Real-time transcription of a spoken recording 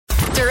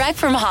Direct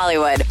from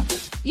Hollywood.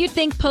 You'd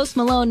think Post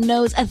Malone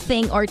knows a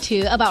thing or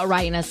two about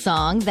writing a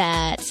song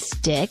that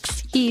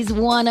sticks. He's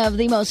one of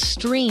the most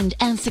streamed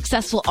and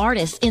successful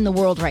artists in the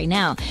world right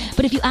now.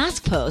 But if you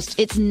ask Post,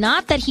 it's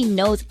not that he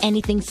knows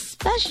anything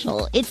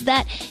special. It's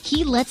that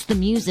he lets the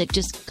music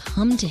just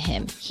come to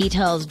him. He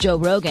tells Joe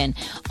Rogan,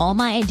 all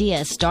my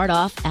ideas start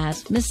off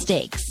as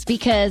mistakes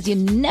because you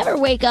never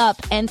wake up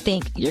and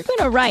think you're going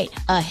to write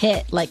a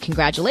hit like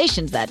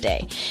Congratulations that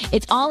day.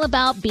 It's all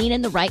about being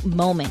in the right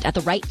moment at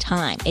the right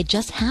time. It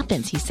just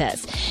happens, he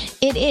says.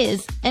 It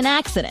is an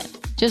accident.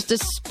 Just a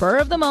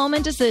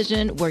spur-of-the-moment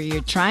decision where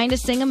you're trying to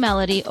sing a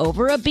melody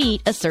over a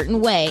beat a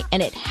certain way,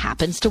 and it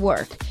happens to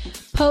work.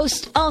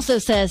 Post also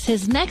says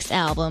his next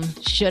album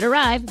should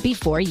arrive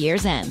before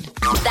year's end.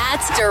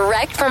 That's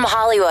Direct from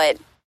Hollywood.